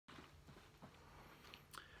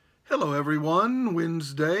Hello everyone,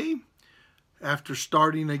 Wednesday. After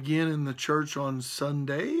starting again in the church on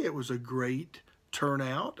Sunday, it was a great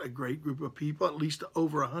turnout, a great group of people. At least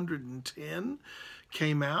over 110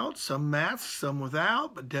 came out, some masks, some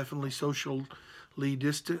without, but definitely socially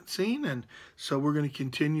distancing. And so we're going to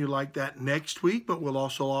continue like that next week, but we'll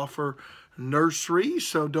also offer nursery,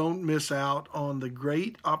 so don't miss out on the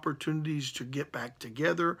great opportunities to get back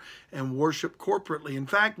together and worship corporately. In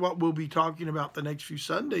fact, what we'll be talking about the next few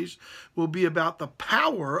Sundays will be about the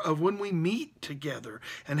power of when we meet together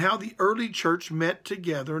and how the early church met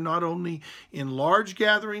together, not only in large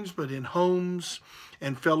gatherings, but in homes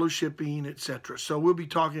and fellowshipping, etc. So we'll be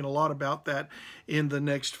talking a lot about that in the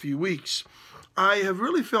next few weeks. I have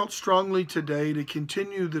really felt strongly today to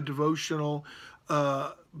continue the devotional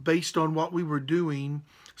based on what we were doing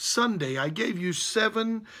Sunday. I gave you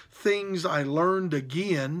 7 things I learned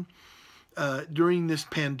again during this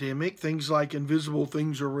pandemic. Things like invisible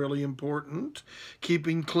things are really important.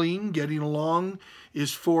 Keeping clean, getting along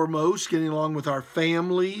is foremost. Getting along with our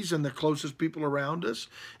families and the closest people around us.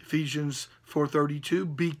 Ephesians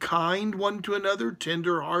 4:32, be kind one to another,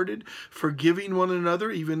 tender-hearted, forgiving one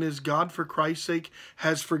another, even as God, for Christ's sake,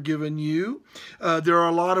 has forgiven you. There are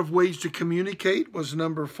a lot of ways to communicate, was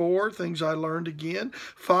number 4, things I learned again.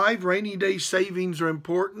 5, rainy day savings are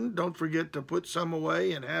important. Don't forget to put some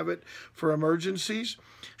away and have it for emergencies.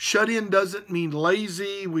 Shut in doesn't mean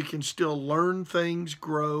lazy. We can still learn things,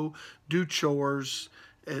 grow, do chores,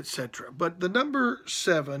 etc. But the number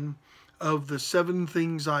 7 of the 7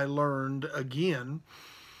 things I learned again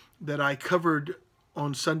that I covered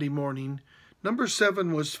on Sunday morning, number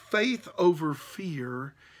 7 was faith over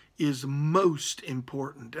fear is most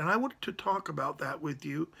important. And I want to talk about that with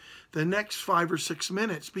you the next 5 or 6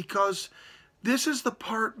 minutes, because this is the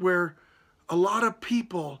part where a lot of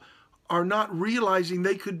people are not realizing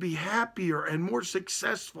they could be happier and more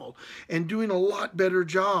successful and doing a lot better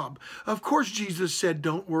job. Of course, Jesus said,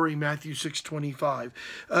 don't worry, Matthew 6:25.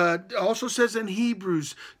 Also says in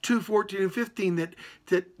Hebrews 2:14 and 15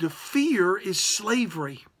 that the fear is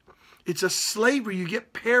slavery. It's a slavery. You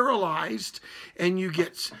get paralyzed and you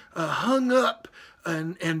get hung up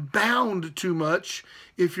and bound too much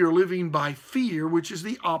if you're living by fear, which is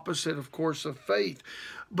the opposite, of course, of faith.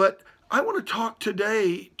 But I want to talk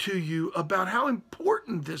today to you about how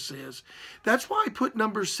important this is. That's why I put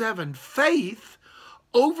number 7. Faith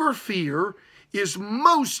over fear is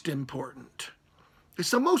most important.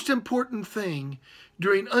 It's the most important thing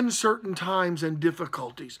during uncertain times and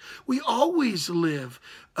difficulties. We always live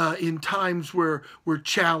in times where we're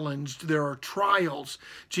challenged. There are trials.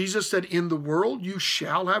 Jesus said, in the world you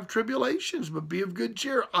shall have tribulations, but be of good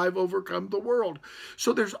cheer. I've overcome the world.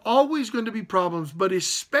 So there's always going to be problems, but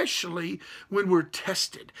especially when we're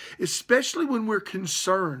tested, especially when we're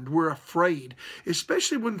concerned, we're afraid,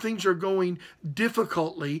 especially when things are going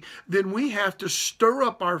difficultly, then we have to stir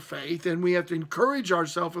up our faith and we have to encourage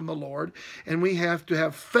ourselves in the Lord, and we have to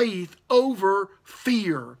have faith over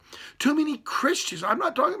fear. Too many Christians, I'm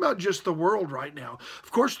not talking about just the world right now.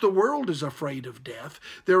 Of course, the world is afraid of death.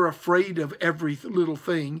 They're afraid of every little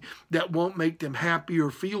thing that won't make them happy or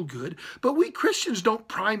feel good. But we Christians don't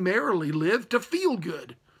primarily live to feel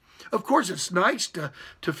good. Of course, it's nice to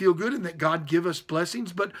feel good and that God give us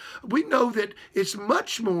blessings, but we know that it's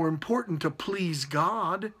much more important to please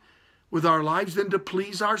God with our lives than to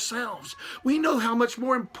please ourselves. We know how much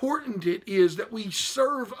more important it is that we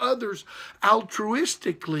serve others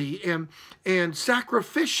altruistically and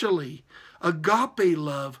sacrificially, agape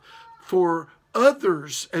love for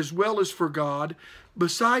others as well as for God,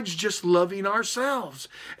 besides just loving ourselves.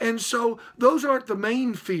 And so those aren't the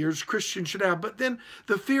main fears Christians should have. But then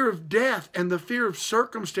the fear of death and the fear of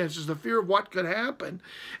circumstances, the fear of what could happen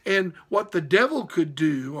and what the devil could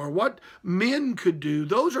do or what men could do,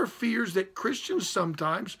 those are fears that Christians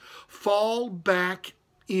sometimes fall back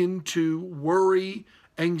into worry,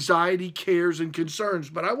 anxiety, cares, and concerns.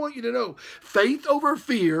 But I want you to know, faith over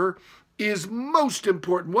fear is most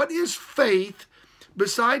important. What is faith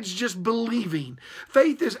besides just believing?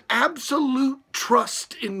 Faith is absolute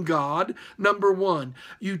trust in God, number 1.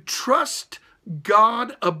 You trust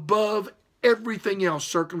God above everything else,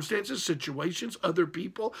 circumstances, situations, other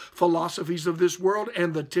people, philosophies of this world,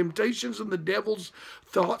 and the temptations and the devil's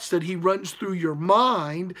thoughts that he runs through your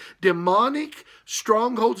mind, demonic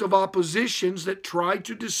strongholds of oppositions that try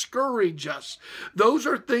to discourage us. Those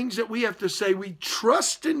are things that we have to say we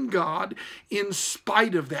trust in God in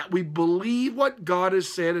spite of that. We believe what God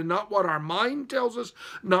has said and not what our mind tells us,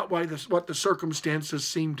 not what the circumstances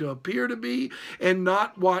seem to appear to be, and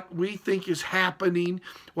not what we think is happening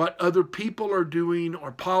what other people are doing,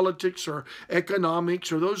 or politics, or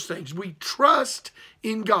economics, or those things. We trust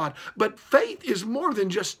in God. But faith is more than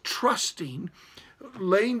just trusting,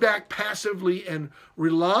 laying back passively and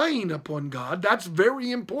relying upon God. That's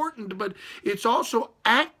very important, but it's also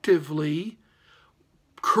actively,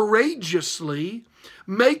 courageously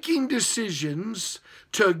making decisions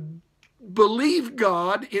to believe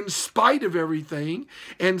God in spite of everything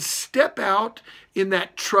and step out in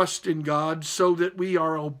that trust in God so that we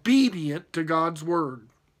are obedient to God's word.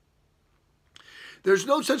 There's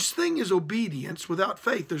no such thing as obedience without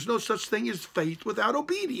faith. There's no such thing as faith without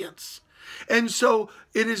obedience. And so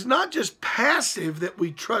it is not just passive that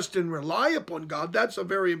we trust and rely upon God. That's a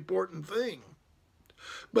very important thing.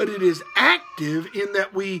 But it is active in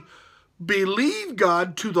that we believe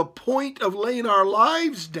God to the point of laying our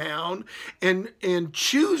lives down and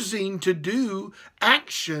choosing to do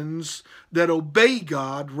actions that obey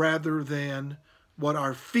God rather than what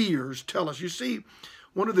our fears tell us. You see,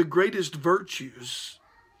 one of the greatest virtues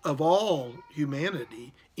of all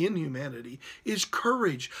humanity, in humanity, is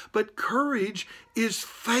courage. But courage is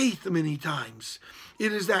faith many times.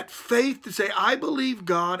 It is that faith to say, I believe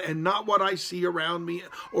God and not what I see around me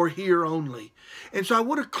or hear only. And so I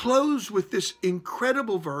want to close with this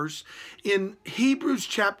incredible verse in Hebrews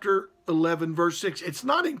chapter 11, verse 6. It's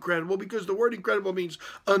not incredible because the word incredible means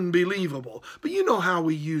unbelievable. But you know how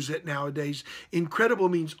we use it nowadays. Incredible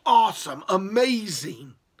means awesome,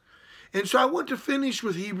 amazing. And so I want to finish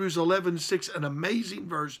with Hebrews 11:6, an amazing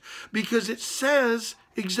verse, because it says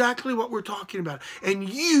exactly what we're talking about. And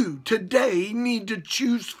you today need to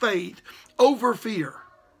choose faith over fear.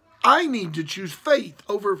 I need to choose faith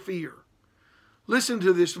over fear. Listen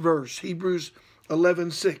to this verse, Hebrews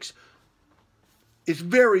 11:6. It's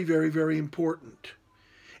very, very, very important.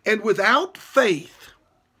 And without faith,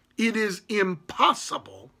 it is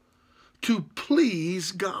impossible to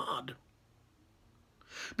please God.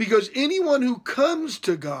 Because anyone who comes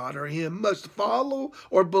to God or him must follow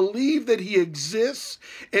or believe that he exists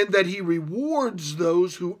and that he rewards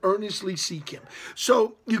those who earnestly seek him.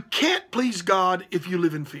 So you can't please God if you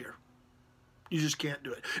live in fear. You just can't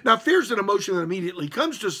do it. Now, fear is an emotion that immediately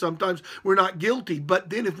comes to us. Sometimes we're not guilty. But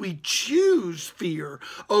then if we choose fear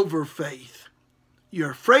over faith,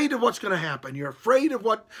 you're afraid of what's going to happen. You're afraid of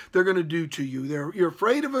what they're going to do to you. You're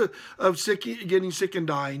afraid of getting sick and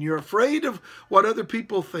dying. You're afraid of what other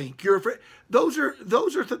people think. You're afraid. Those are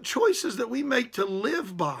the choices that we make to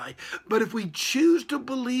live by. But if we choose to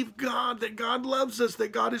believe God, that God loves us,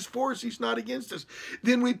 that God is for us, he's not against us,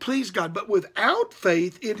 then we please God. But without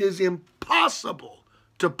faith, it is impossible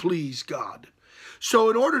to please God. So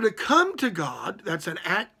in order to come to God, that's an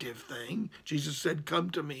active thing. Jesus said, come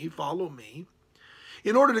to me, follow me.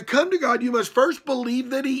 In order to come to God, you must first believe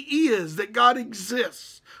that he is, that God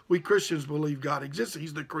exists. We Christians believe God exists.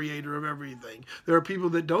 He's the creator of everything. There are people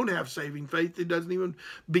that don't have saving faith. It doesn't even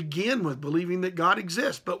begin with believing that God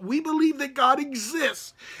exists. But we believe that God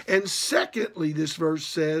exists. And secondly, this verse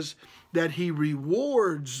says that he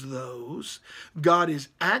rewards those. God is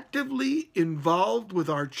actively involved with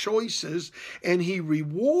our choices, and he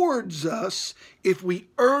rewards us if we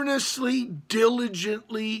earnestly,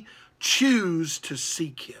 diligently choose to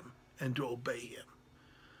seek him and to obey him.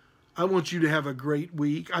 I want you to have a great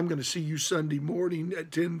week. I'm going to see you Sunday morning at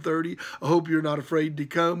 10:30. I hope you're not afraid to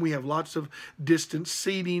come. We have lots of distance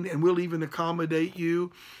seating, and we'll even accommodate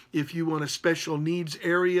you if you want a special needs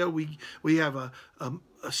area. We have a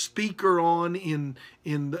speaker on in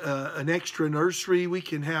an extra nursery. We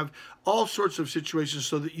can have all sorts of situations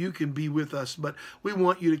so that you can be with us, but we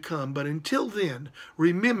want you to come. But until then,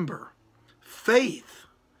 remember, faith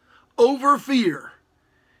over fear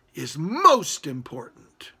is most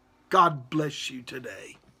important. God bless you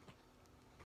today.